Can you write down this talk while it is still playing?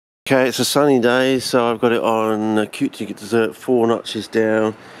Okay, it's a sunny day, so I've got it on Cute Ticket Dessert 4 notches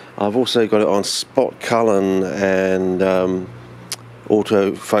down. I've also got it on Spot Cullen and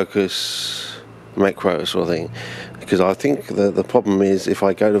autofocus macro sort of thing, because I think the problem is if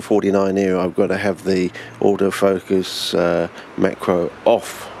I go to 49 here, I've got to have the autofocus macro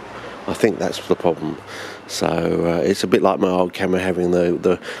off. I think that's the problem. So it's a bit like my old camera having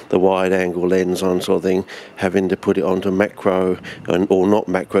the wide angle lens on sort of thing, having to put it onto macro or not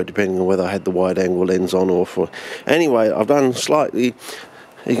macro depending on whether I had the wide angle lens on or for. Anyway, I've done slightly.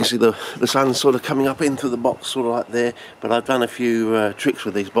 You can see the sun's sort of coming up into the box sort of like there, but I've done a few tricks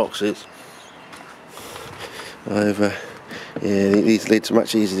with these boxes. Yeah, these lids are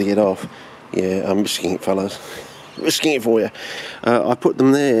much easier to get off. Yeah, I'm risking it, fellas. Risking it for you. I put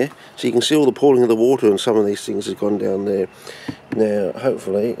them there so you can see all the pooling of the water, and some of these things have gone down there. Now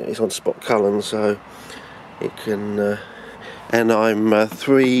hopefully it's on Spot Cullen, so it can and I'm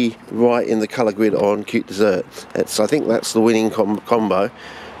 3 right in the colour grid on Cute Dessert. I think that's the winning combo,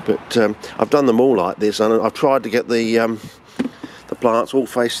 but I've done them all like this, and I've tried to get the plants all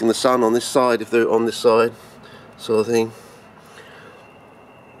facing the sun on this side if they're on this side sort of thing,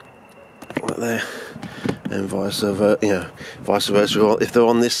 like there. And vice versa, if they're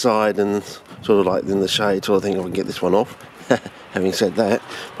on this side and sort of like in the shade sort of thing, I can get this one off. Having said that,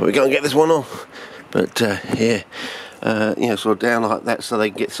 but we're going to get this one off. But yeah, sort of down like that, so they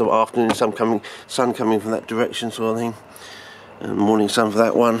get some afternoon sun coming from that direction sort of thing, and morning sun for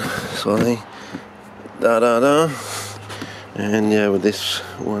that one sort of thing. And yeah, with this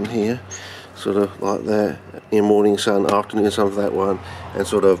one here, sort of like that, morning sun, afternoon sun for that one, and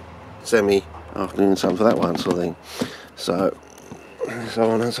sort of semi afternoon sun for that one sort of thing, so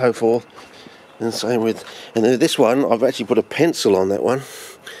on and so forth. And same with, and then this one I've actually put a pencil on that one.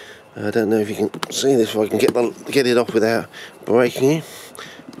 I don't know if you can see this, if I can get it off without breaking it.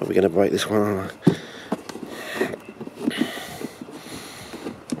 Probably going to break this one, aren't I?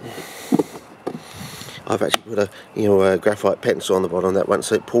 I've actually put a graphite pencil on the bottom of that one,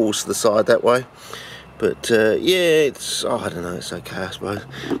 so it pulls to the side that way. But yeah, it's, I don't know, it's okay I suppose,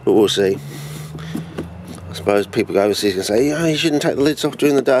 but we'll see. I suppose people go overseas and say, yeah, you shouldn't take the lids off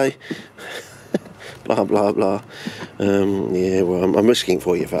during the day. Blah blah blah. Yeah, well, I'm risking it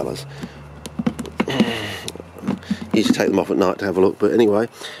for you fellas. Usually take them off at night to have a look, but anyway.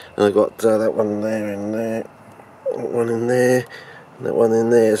 And I've got that one there and there, that one in there, and that one in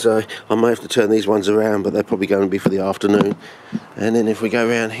there, so I may have to turn these ones around, but they're probably going to be for the afternoon. And then if we go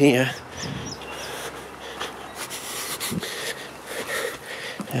around here,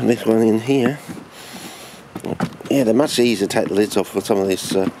 and this one in here, yeah, they're much easier to take the lids off for some of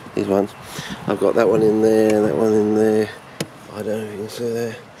these ones. I've got that one in there, and that one in there. I don't know if you can see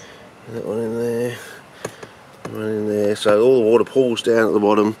there. And that one in there, that one in there. So all the water pools down at the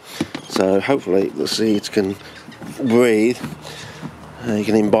bottom. So hopefully the seeds can breathe. You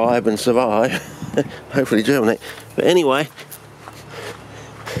can imbibe and survive. Hopefully germinate. But anyway,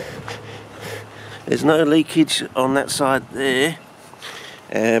 there's no leakage on that side there.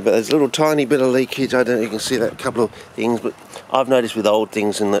 But there's a little tiny bit of leakage. I don't know if you can see that, couple of things, but I've noticed with old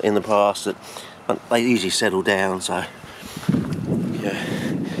things in the past that they usually settle down, so yeah.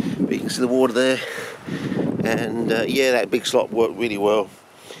 But you can see the water there, and yeah, that big slot worked really well.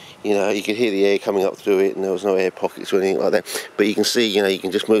 You know, you could hear the air coming up through it, and there was no air pockets or anything like that. But you can see, you know, you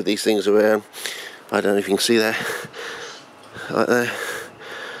can just move these things around. I don't know if you can see that, like that.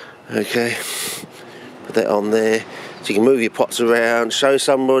 Okay, put that on there. So you can move your pots around, show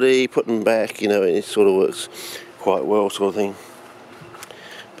somebody, put them back, you know, it sort of works quite well sort of thing.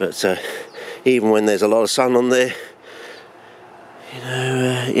 But even when there's a lot of sun on there, you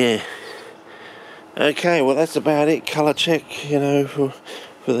know, yeah. Okay, well that's about it. Colour check, you know, for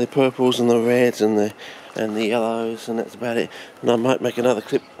the purples and the reds and the yellows, and that's about it. And I might make another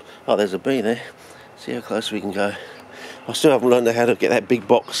clip. Oh, there's a bee there. See how close we can go. I still haven't learned how to get that big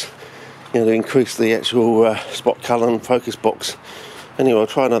box, you know, to increase the actual Spot Cullen focus box. Anyway, I'll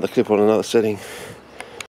try another clip on another setting.